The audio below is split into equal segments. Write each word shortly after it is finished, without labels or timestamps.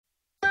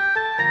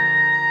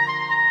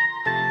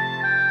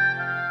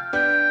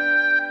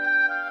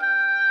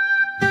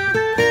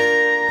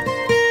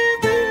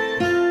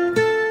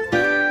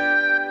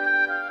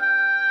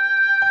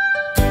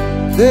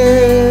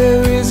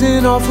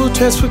awful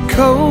test for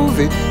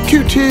COVID.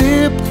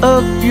 Q-tip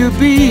up your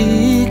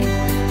beak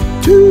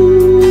to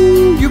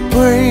your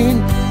brain,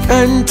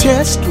 and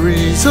test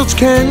results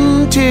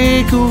can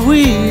take a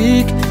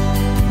week.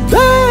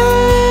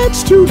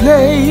 That's too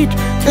late,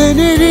 and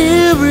it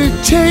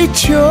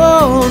irritates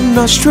your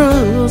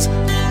nostrils.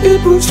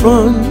 It was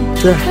fun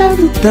to have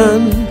it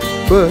done,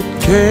 but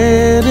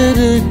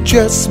Canada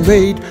just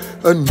made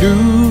a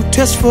new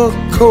test for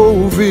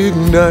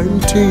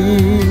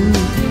COVID-19.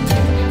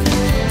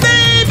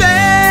 Baby,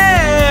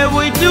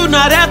 we do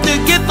not have to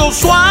get those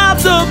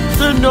swabs up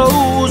the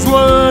nose.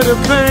 What a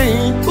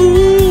pain.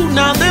 Ooh,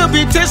 now they'll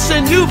be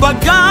testing you by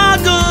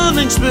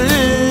gargling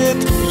spit.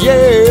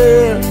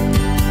 Yeah,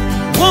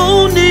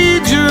 won't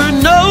need your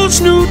nose,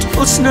 snoot,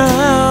 or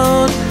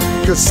snout,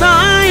 'cause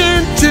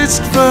scientists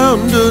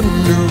found a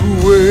new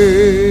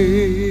way.